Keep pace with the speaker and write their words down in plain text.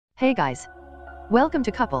Hey guys! Welcome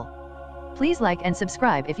to Couple. Please like and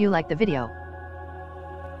subscribe if you like the video.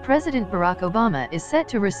 President Barack Obama is set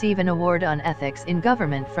to receive an award on ethics in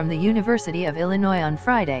government from the University of Illinois on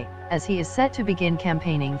Friday, as he is set to begin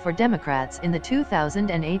campaigning for Democrats in the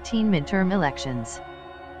 2018 midterm elections.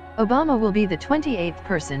 Obama will be the 28th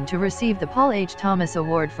person to receive the Paul H. Thomas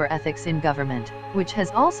Award for Ethics in Government, which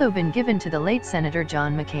has also been given to the late Senator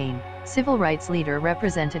John McCain, Civil Rights Leader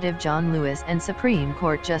Representative John Lewis, and Supreme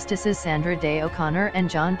Court Justices Sandra Day O'Connor and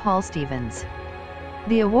John Paul Stevens.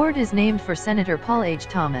 The award is named for Senator Paul H.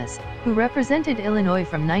 Thomas, who represented Illinois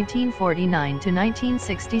from 1949 to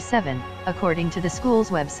 1967, according to the school's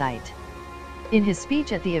website. In his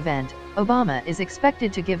speech at the event, Obama is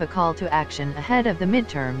expected to give a call to action ahead of the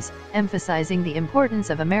midterms, emphasizing the importance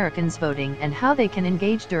of Americans voting and how they can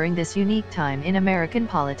engage during this unique time in American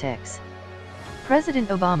politics. President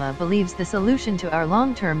Obama believes the solution to our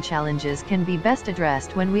long-term challenges can be best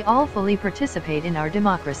addressed when we all fully participate in our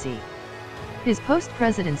democracy. His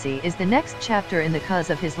post-presidency is the next chapter in the cause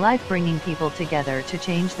of his life, bringing people together to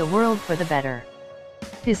change the world for the better.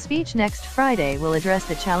 His speech next Friday will address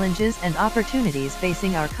the challenges and opportunities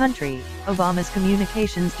facing our country, Obama's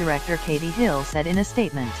communications director Katie Hill said in a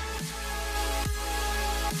statement.